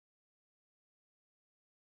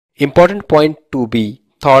Important point to be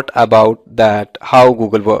thought about that how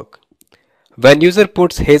Google work. When user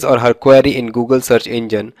puts his or her query in Google search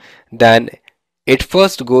engine, then it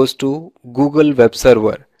first goes to Google web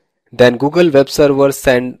server. Then Google web server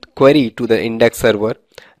send query to the index server.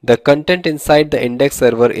 The content inside the index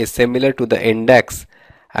server is similar to the index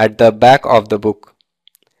at the back of the book.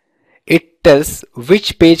 It tells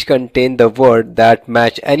which page contain the word that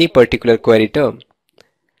match any particular query term.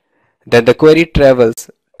 Then the query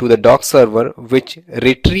travels to the doc server which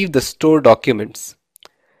retrieve the stored documents.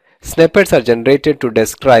 Snippets are generated to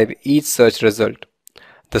describe each search result.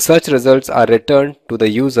 The search results are returned to the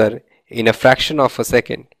user in a fraction of a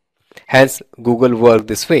second. Hence, Google works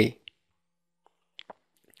this way.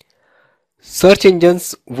 Search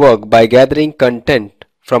engines work by gathering content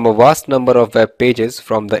from a vast number of web pages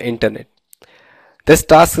from the internet. This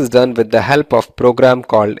task is done with the help of program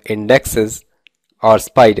called indexes or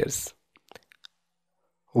spiders.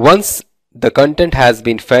 Once the content has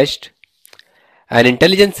been fetched, an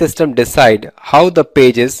intelligent system decides how the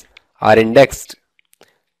pages are indexed.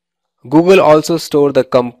 Google also stores the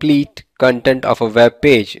complete content of a web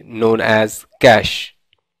page known as cache.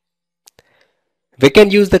 We can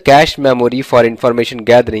use the cache memory for information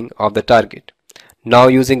gathering of the target. Now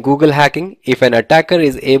using Google hacking, if an attacker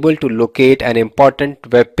is able to locate an important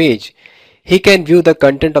web page, he can view the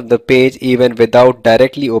content of the page even without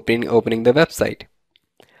directly opening the website.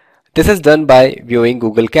 This is done by viewing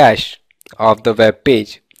Google cache of the web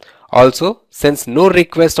page. Also, since no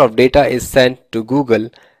request of data is sent to Google,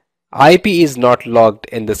 IP is not logged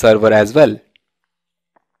in the server as well.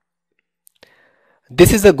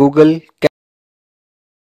 This is a Google cache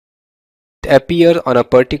that appears on a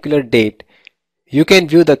particular date. You can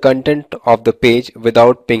view the content of the page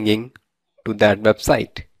without pinging to that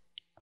website.